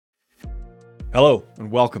Hello and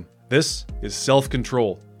welcome. This is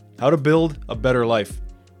Self-Control, How to Build a Better Life,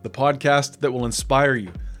 the podcast that will inspire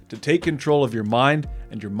you to take control of your mind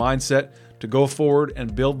and your mindset to go forward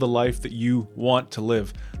and build the life that you want to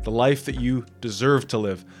live, the life that you deserve to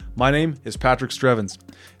live. My name is Patrick Strevens,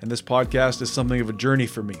 and this podcast is something of a journey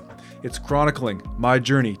for me. It's chronicling my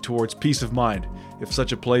journey towards peace of mind, if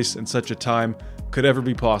such a place and such a time could ever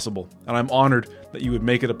be possible, and I'm honored that you would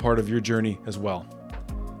make it a part of your journey as well.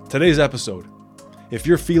 Today's episode: if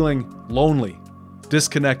you're feeling lonely,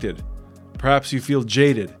 disconnected, perhaps you feel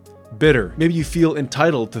jaded, bitter, maybe you feel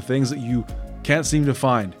entitled to things that you can't seem to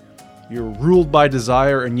find, you're ruled by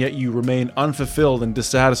desire and yet you remain unfulfilled and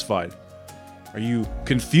dissatisfied. Are you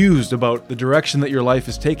confused about the direction that your life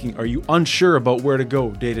is taking? Are you unsure about where to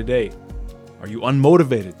go day to day? Are you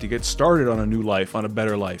unmotivated to get started on a new life, on a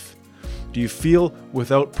better life? Do you feel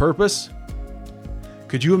without purpose?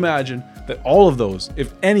 Could you imagine that all of those,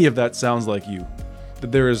 if any of that sounds like you,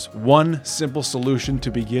 that there is one simple solution to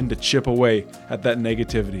begin to chip away at that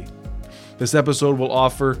negativity? This episode will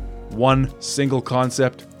offer one single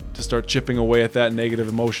concept to start chipping away at that negative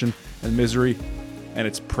emotion and misery, and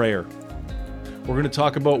it's prayer. We're going to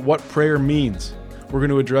talk about what prayer means. We're going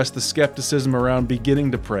to address the skepticism around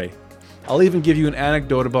beginning to pray. I'll even give you an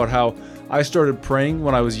anecdote about how I started praying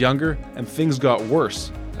when I was younger and things got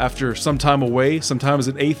worse. After some time away, sometime as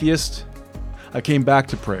an atheist, I came back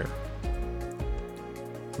to prayer.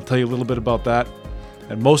 I'll tell you a little bit about that.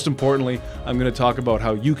 And most importantly, I'm going to talk about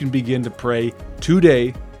how you can begin to pray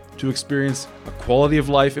today to experience a quality of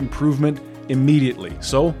life improvement immediately.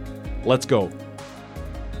 So, let's go.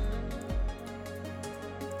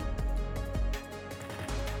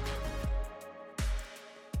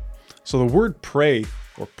 So the word pray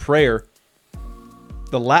or prayer,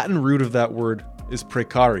 the Latin root of that word is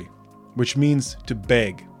precari, which means to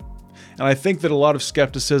beg. And I think that a lot of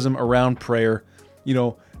skepticism around prayer,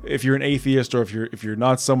 if you're an atheist or if you're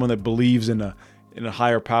not someone that believes in a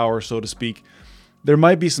higher power, so to speak, there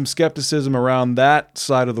might be some skepticism around that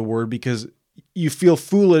side of the word because you feel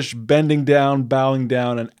foolish bending down, bowing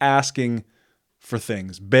down, and asking for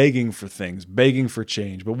things, begging for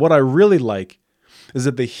change. But what I really like is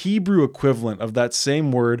that the Hebrew equivalent of that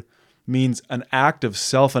same word means an act of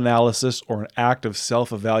self-analysis or an act of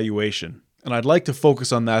self-evaluation. And I'd like to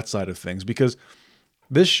focus on that side of things because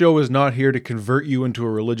this show is not here to convert you into a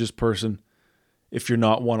religious person if you're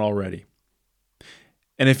not one already.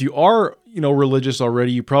 And if you are, religious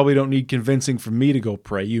already, you probably don't need convincing from me to go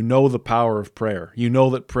pray. You know the power of prayer. You know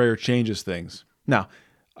that prayer changes things. Now,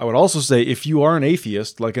 I would also say if you are an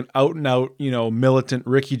atheist, like an out and out, militant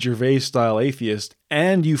Ricky Gervais style atheist,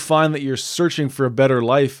 and you find that you're searching for a better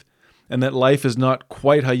life and that life is not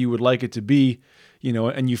quite how you would like it to be,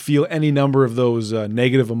 and you feel any number of those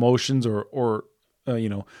negative emotions or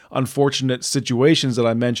unfortunate situations that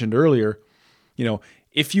I mentioned earlier,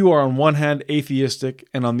 if you are on one hand atheistic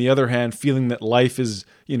and on the other hand feeling that life is,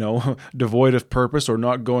 devoid of purpose or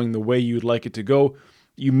not going the way you'd like it to go,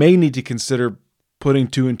 you may need to consider putting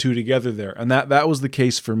two and two together there. And that was the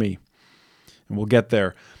case for me. And we'll get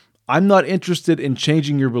there. I'm not interested in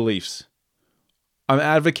changing your beliefs. I'm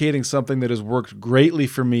advocating something that has worked greatly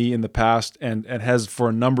for me in the past and has for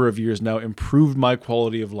a number of years now improved my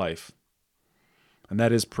quality of life. And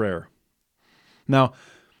that is prayer. Now,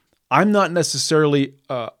 I'm not necessarily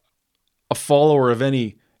a follower of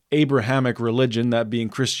any Abrahamic religion, that being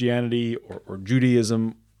Christianity or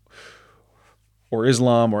Judaism or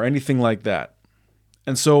Islam or anything like that.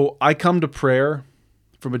 And so I come to prayer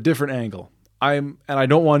from a different angle. And I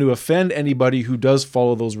don't want to offend anybody who does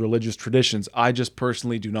follow those religious traditions. I just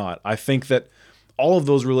personally do not. I think that all of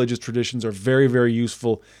those religious traditions are very, very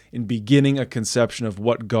useful in beginning a conception of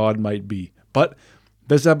what God might be. But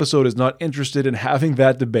this episode is not interested in having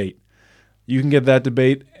that debate. You can get that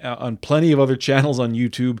debate on plenty of other channels on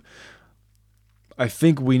YouTube. I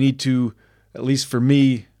think we need to, at least for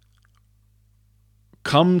me,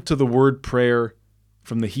 come to the word prayer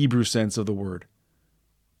from the Hebrew sense of the word.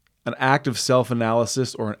 An act of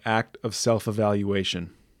self-analysis or an act of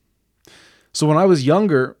self-evaluation. So when I was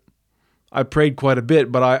younger, I prayed quite a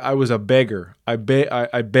bit, but I was a beggar. I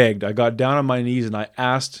begged. I got down on my knees and I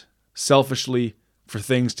asked selfishly for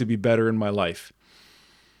things to be better in my life.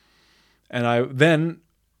 And then,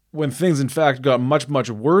 when things in fact got much, much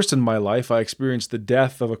worse in my life, I experienced the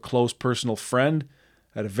death of a close personal friend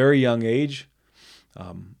at a very young age.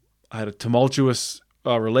 I had a tumultuous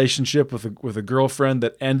relationship with a girlfriend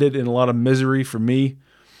that ended in a lot of misery for me,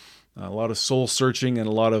 a lot of soul searching and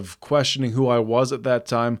a lot of questioning who I was at that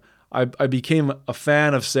time. I became a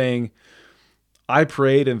fan of saying, I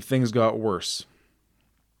prayed and things got worse.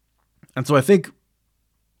 And so I think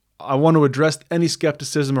I want to address any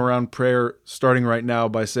skepticism around prayer starting right now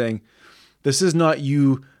by saying this is not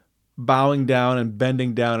you bowing down and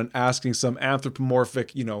bending down and asking some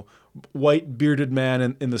anthropomorphic, white bearded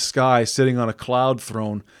man in the sky sitting on a cloud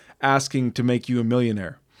throne asking to make you a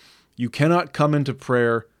millionaire. You cannot come into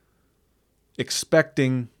prayer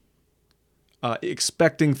expecting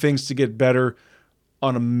things to get better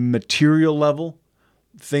on a material level,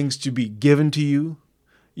 things to be given to you,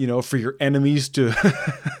 for your enemies to,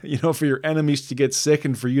 for your enemies to get sick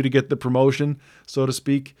and for you to get the promotion, so to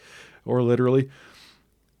speak, or literally.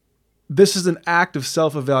 This is an act of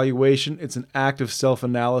self-evaluation. It's an act of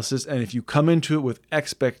self-analysis. And if you come into it with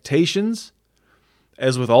expectations,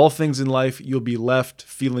 as with all things in life, you'll be left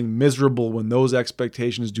feeling miserable when those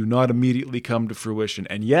expectations do not immediately come to fruition.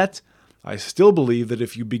 And yet, I still believe that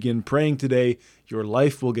if you begin praying today, your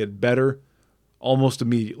life will get better almost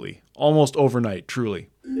immediately, almost overnight, truly.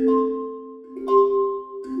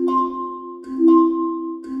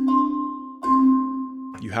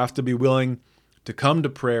 You have to be willing to come to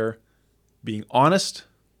prayer being honest.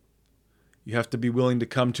 You have to be willing to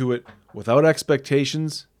come to it without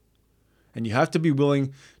expectations. And you have to be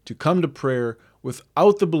willing to come to prayer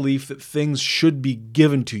without the belief that things should be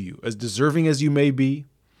given to you, as deserving as you may be,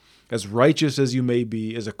 as righteous as you may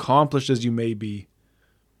be, as accomplished as you may be.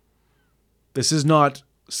 This is not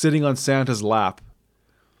sitting on Santa's lap.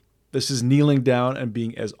 This is kneeling down and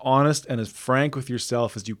being as honest and as frank with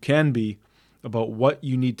yourself as you can be about what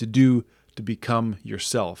you need to do to become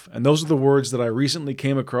yourself. And those are the words that I recently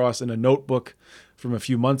came across in a notebook from a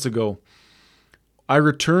few months ago. I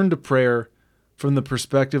return to prayer from the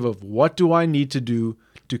perspective of what do I need to do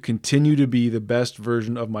to continue to be the best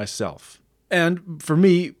version of myself. And for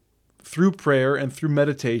me, through prayer and through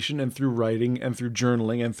meditation and through writing and through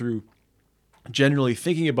journaling and through generally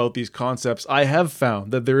thinking about these concepts, I have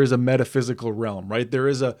found that there is a metaphysical realm, right? There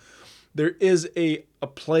is a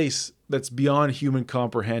place that's beyond human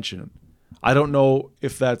comprehension. I don't know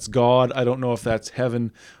if that's God. I don't know if that's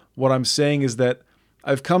heaven. What I'm saying is that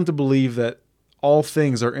I've come to believe that all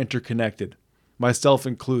things are interconnected, myself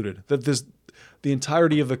included, that the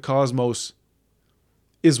entirety of the cosmos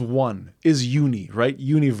is one, is uni, right?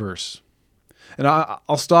 Universe. And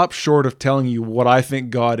I'll stop short of telling you what I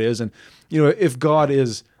think God is. And, if God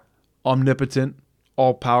is omnipotent,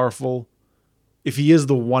 all-powerful, if he is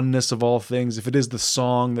the oneness of all things, if it is the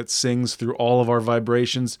song that sings through all of our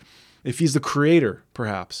vibrations, if he's the creator,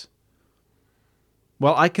 perhaps,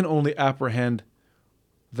 well, I can only apprehend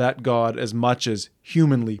that God as much as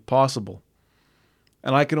humanly possible.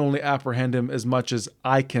 And I can only apprehend him as much as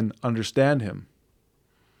I can understand him.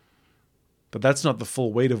 But that's not the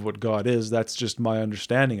full weight of what God is. That's just my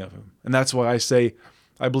understanding of him. And that's why I say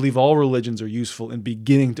I believe all religions are useful in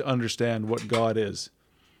beginning to understand what God is.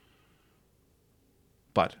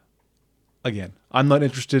 But, again, I'm not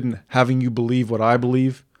interested in having you believe what I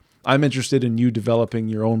believe. I'm interested in you developing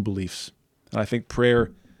your own beliefs. And I think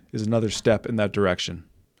prayer is another step in that direction.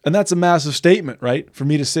 And that's a massive statement, right? For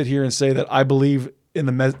me to sit here and say that I believe in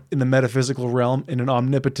the metaphysical realm, in an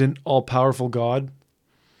omnipotent, all-powerful God.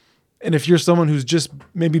 And if you're someone who's just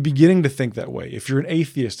maybe beginning to think that way, if you're an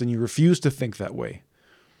atheist and you refuse to think that way,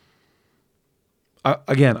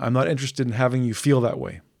 again, I'm not interested in having you feel that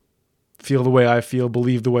way. Feel the way I feel,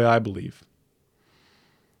 believe the way I believe.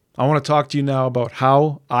 I want to talk to you now about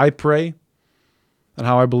how I pray and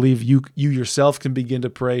how I believe you yourself can begin to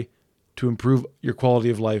pray to improve your quality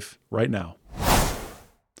of life right now.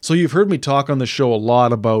 So you've heard me talk on the show a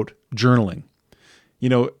lot about journaling.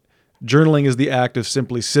 Journaling is the act of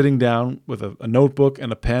simply sitting down with a notebook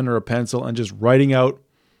and a pen or a pencil and just writing out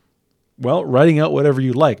whatever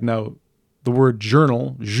you like. Now, the word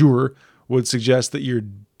journal, jour, would suggest that you're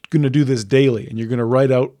going to do this daily and you're going to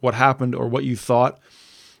write out what happened or what you thought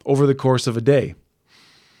over the course of a day.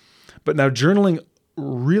 But now journaling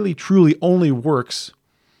really, truly only works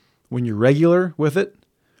when you're regular with it,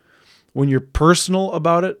 when you're personal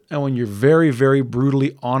about it, and when you're very, very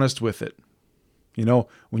brutally honest with it.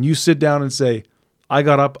 When you sit down and say, I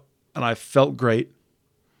got up and I felt great.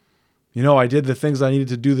 I did the things I needed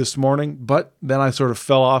to do this morning, but then I sort of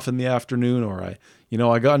fell off in the afternoon, or I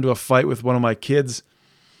got into a fight with one of my kids.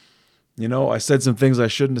 I said some things I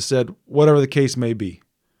shouldn't have said, whatever the case may be.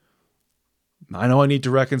 I know I need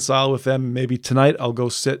to reconcile with them. Maybe tonight I'll go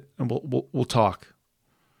sit and we'll talk.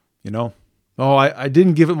 I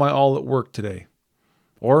didn't give it my all at work today.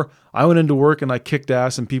 Or I went into work and I kicked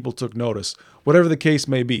ass and people took notice. Whatever the case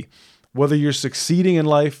may be. Whether you're succeeding in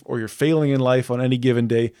life or you're failing in life on any given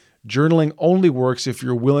day, journaling only works if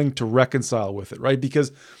you're willing to reconcile with it, right?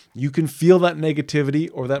 Because you can feel that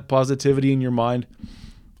negativity or that positivity in your mind,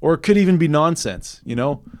 or it could even be nonsense,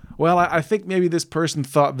 Well, I think maybe this person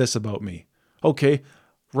thought this about me. Okay,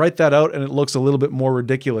 write that out and it looks a little bit more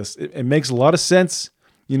ridiculous. It makes a lot of sense,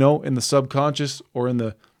 in the subconscious or in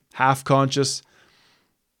the half conscious.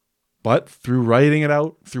 But through writing it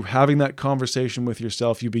out, through having that conversation with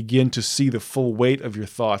yourself, you begin to see the full weight of your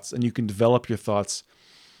thoughts, and you can develop your thoughts.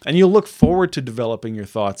 And you'll look forward to developing your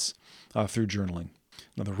thoughts through journaling.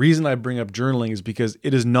 Now, the reason I bring up journaling is because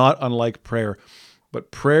it is not unlike prayer, but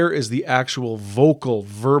prayer is the actual vocal,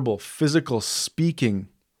 verbal, physical speaking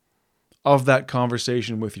of that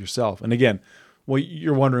conversation with yourself. And again,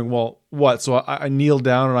 you're wondering, well, what? So I kneel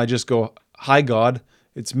down and I just go, "Hi, God,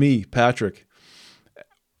 it's me, Patrick."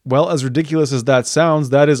 Well, as ridiculous as that sounds,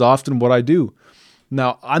 that is often what I do.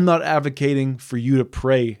 Now, I'm not advocating for you to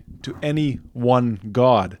pray to any one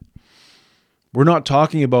God. We're not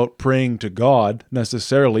talking about praying to God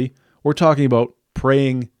necessarily. We're talking about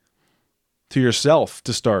praying to yourself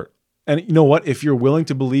to start. And you know what? If you're willing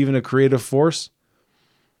to believe in a creative force,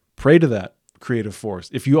 pray to that creative force.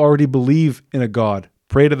 If you already believe in a God,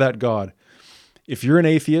 pray to that God. If you're an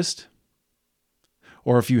atheist,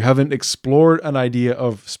 or if you haven't explored an idea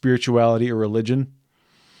of spirituality or religion,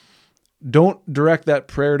 don't direct that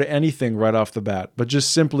prayer to anything right off the bat, but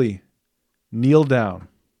just simply kneel down,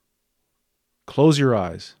 close your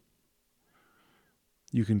eyes.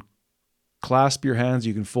 You can clasp your hands,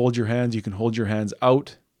 you can fold your hands, you can hold your hands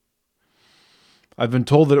out. I've been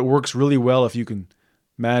told that it works really well if you can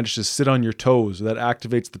manage to sit on your toes. That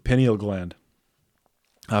activates the pineal gland.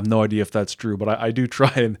 I have no idea if that's true, but I do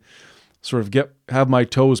try and sort of have my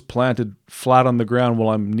toes planted flat on the ground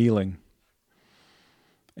while I'm kneeling.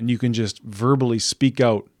 And you can just verbally speak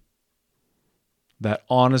out that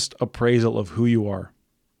honest appraisal of who you are.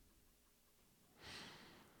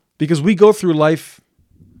 Because we go through life,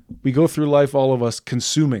 all of us,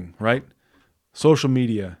 consuming, right? Social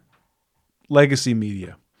media, legacy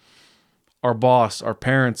media, our boss, our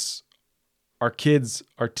parents, our kids,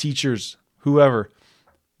 our teachers, whoever,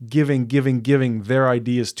 giving their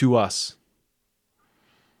ideas to us.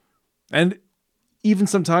 And even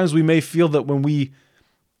sometimes we may feel that when we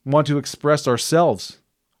want to express ourselves,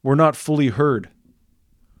 we're not fully heard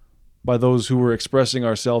by those who we're expressing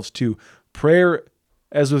ourselves to. Prayer,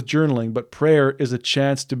 as with journaling, but prayer is a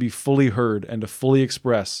chance to be fully heard and to fully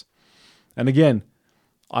express. And again,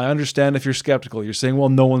 I understand if you're skeptical. You're saying, well,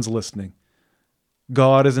 no one's listening.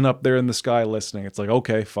 God isn't up there in the sky listening. It's like,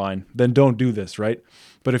 okay, fine. Then don't do this, right?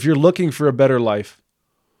 But if you're looking for a better life,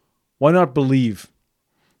 why not believe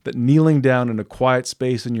that kneeling down in a quiet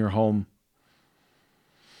space in your home,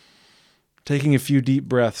 taking a few deep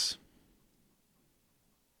breaths,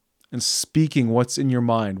 and speaking what's in your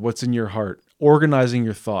mind, what's in your heart, organizing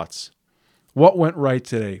your thoughts. What went right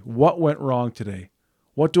today? What went wrong today?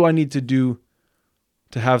 What do I need to do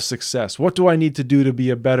to have success? What do I need to do to be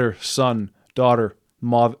a better son, daughter,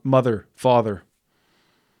 mother, father?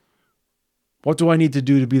 What do I need to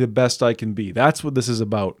do to be the best I can be? That's what this is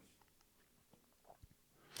about.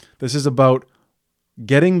 This is about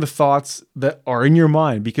getting the thoughts that are in your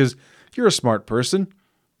mind, because you're a smart person.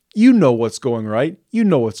 You know what's going right. You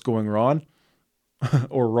know what's going wrong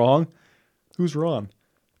or wrong. Who's wrong?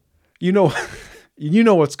 You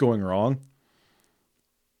know what's going wrong.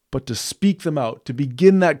 But to speak them out, to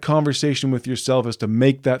begin that conversation with yourself, is to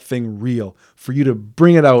make that thing real, for you to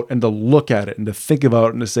bring it out and to look at it and to think about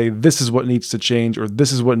it and to say, this is what needs to change, or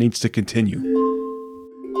this is what needs to continue.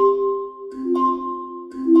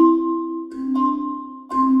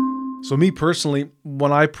 So me personally,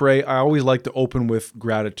 when I pray, I always like to open with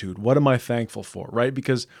gratitude. What am I thankful for, right?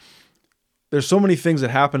 Because there's so many things that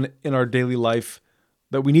happen in our daily life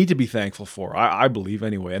that we need to be thankful for, I believe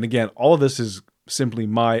anyway. And again, all of this is simply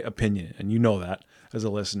my opinion, and you know that as a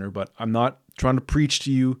listener, but I'm not trying to preach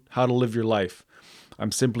to you how to live your life.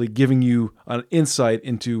 I'm simply giving you an insight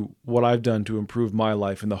into what I've done to improve my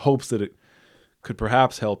life in the hopes that it could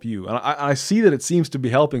perhaps help you. And I see that it seems to be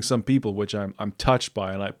helping some people, which I'm touched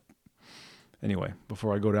by. And anyway,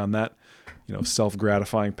 before I go down that,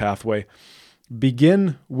 self-gratifying pathway,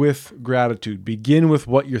 begin with gratitude. Begin with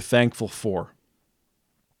what you're thankful for,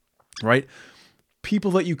 right?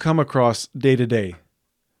 People that you come across day to day.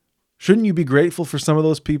 Shouldn't you be grateful for some of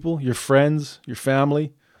those people? Your friends, your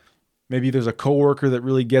family. Maybe there's a coworker that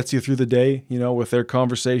really gets you through the day, with their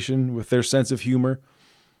conversation, with their sense of humor.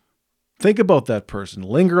 Think about that person.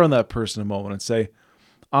 Linger on that person a moment and say,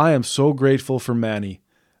 I am so grateful for Manny.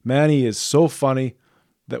 Manny is so funny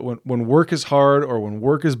that when work is hard or when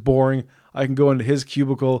work is boring, I can go into his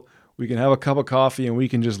cubicle, we can have a cup of coffee, and we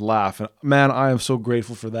can just laugh. And man, I am so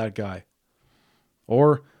grateful for that guy.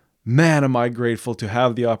 Or, man, am I grateful to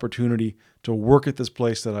have the opportunity to work at this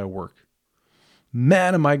place that I work.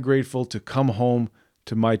 man, am I grateful to come home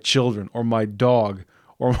to my children or my dog,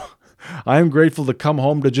 or I am grateful to come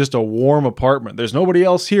home to just a warm apartment. There's nobody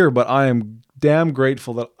else here, but I am damn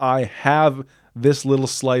grateful that I have this little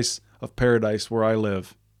slice of paradise where I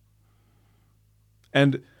live.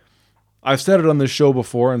 And I've said it on this show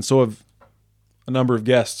before, and so have a number of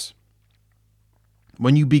guests.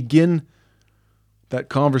 When you begin that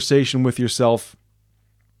conversation with yourself,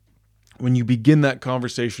 when you begin that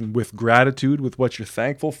conversation with gratitude, with what you're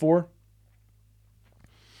thankful for,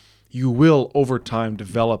 you will, over time,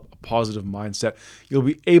 develop a positive mindset. You'll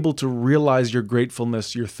be able to realize your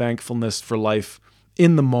gratefulness, your thankfulness for life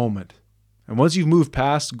in the moment. And once you've moved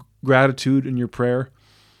past gratitude in your prayer,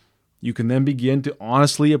 you can then begin to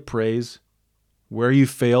honestly appraise where you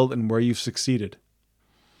failed and where you've succeeded.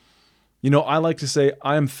 You know, I like to say,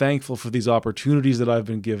 I am thankful for these opportunities that I've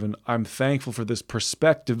been given. I'm thankful for this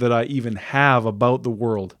perspective that I even have about the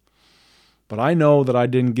world. But I know that I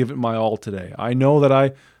didn't give it my all today. I know that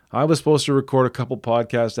I was supposed to record a couple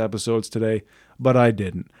podcast episodes today, but I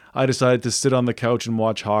didn't. I decided to sit on the couch and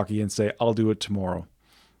watch hockey and say, I'll do it tomorrow.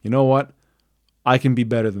 You know what? I can be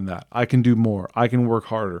better than that. I can do more. I can work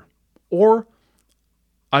harder. Or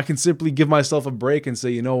I can simply give myself a break and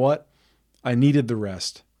say, you know what? I needed the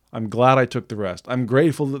rest. I'm glad I took the rest. I'm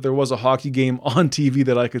grateful that there was a hockey game on TV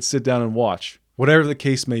that I could sit down and watch. Whatever the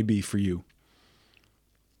case may be for you.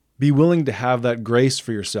 Be willing to have that grace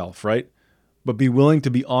for yourself, right? But be willing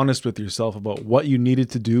to be honest with yourself about what you needed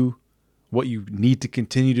to do, what you need to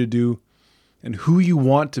continue to do, and who you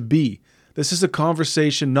want to be. This is a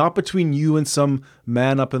conversation not between you and some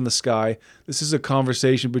man up in the sky. This is a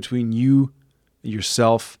conversation between you,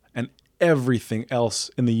 yourself, and everything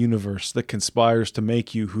else in the universe that conspires to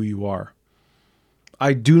make you who you are.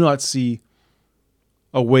 I do not see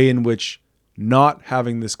a way in which not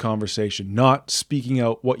having this conversation, not speaking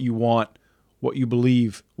out what you want, what you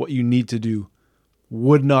believe, what you need to do,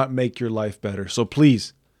 would not make your life better. So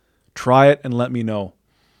please, try it and let me know.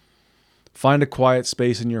 Find a quiet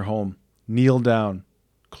space in your home, kneel down,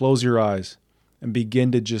 close your eyes, and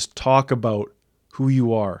begin to just talk about who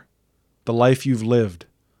you are, the life you've lived,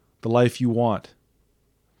 the life you want,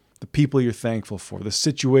 the people you're thankful for, the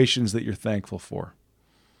situations that you're thankful for.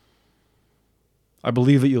 I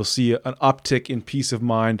believe that you'll see an uptick in peace of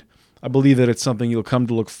mind. I believe that it's something you'll come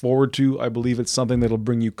to look forward to. I believe it's something that'll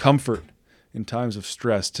bring you comfort in times of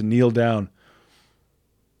stress, to kneel down.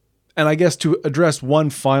 And I guess to address one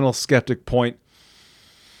final skeptic point,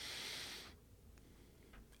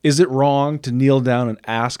 is it wrong to kneel down and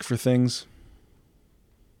ask for things?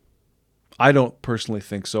 I don't personally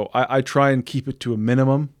think so. I try and keep it to a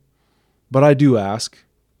minimum, but I do ask.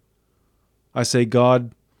 I say,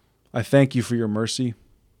 God, I thank you for your mercy.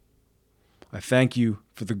 I thank you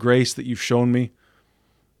for the grace that you've shown me.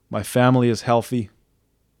 My family is healthy.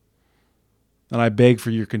 And I beg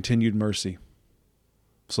for your continued mercy.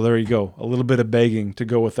 So there you go. A little bit of begging to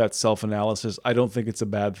go with that self-analysis. I don't think it's a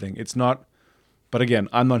bad thing. It's not. But again,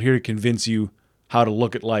 I'm not here to convince you how to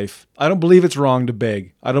look at life. I don't believe it's wrong to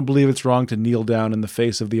beg. I don't believe it's wrong to kneel down in the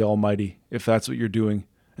face of the Almighty, if that's what you're doing,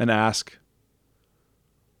 and ask.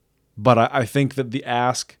 But I think that the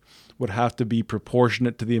ask would have to be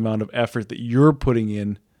proportionate to the amount of effort that you're putting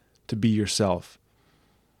in to be yourself.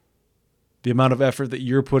 The amount of effort that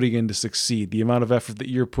you're putting in to succeed. The amount of effort that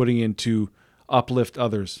you're putting in to uplift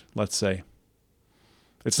others, let's say.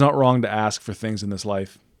 It's not wrong to ask for things in this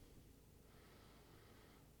life.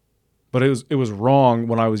 But it was wrong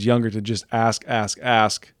when I was younger to just ask,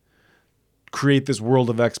 create this world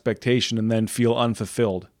of expectation and then feel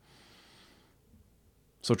unfulfilled.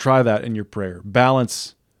 So try that in your prayer.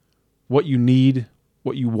 Balance what you need,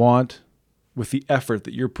 what you want, with the effort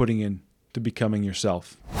that you're putting in to becoming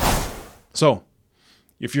yourself. So,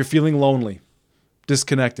 if you're feeling lonely,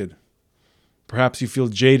 disconnected, perhaps you feel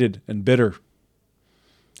jaded and bitter,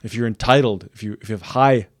 if you're entitled, if you have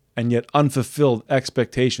high and yet unfulfilled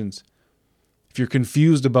expectations, if you're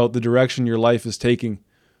confused about the direction your life is taking,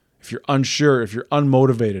 if you're unsure, if you're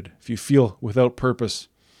unmotivated, if you feel without purpose,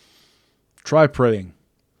 try praying.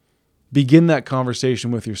 Begin that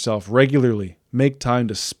conversation with yourself regularly. Make time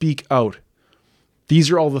to speak out.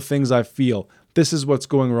 These are all the things I feel. This is what's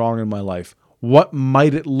going wrong in my life. What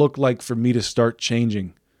might it look like for me to start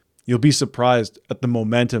changing? You'll be surprised at the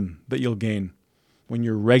momentum that you'll gain when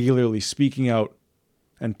you're regularly speaking out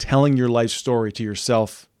and telling your life story to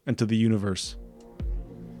yourself and to the universe.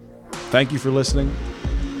 Thank you for listening.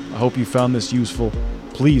 I hope you found this useful.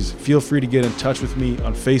 Please feel free to get in touch with me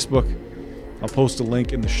on Facebook. I'll post a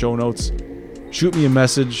link in the show notes. Shoot me a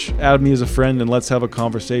message, add me as a friend, and let's have a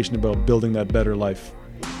conversation about building that better life.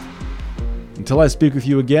 Until I speak with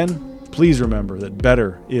you again, please remember that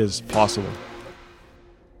better is possible.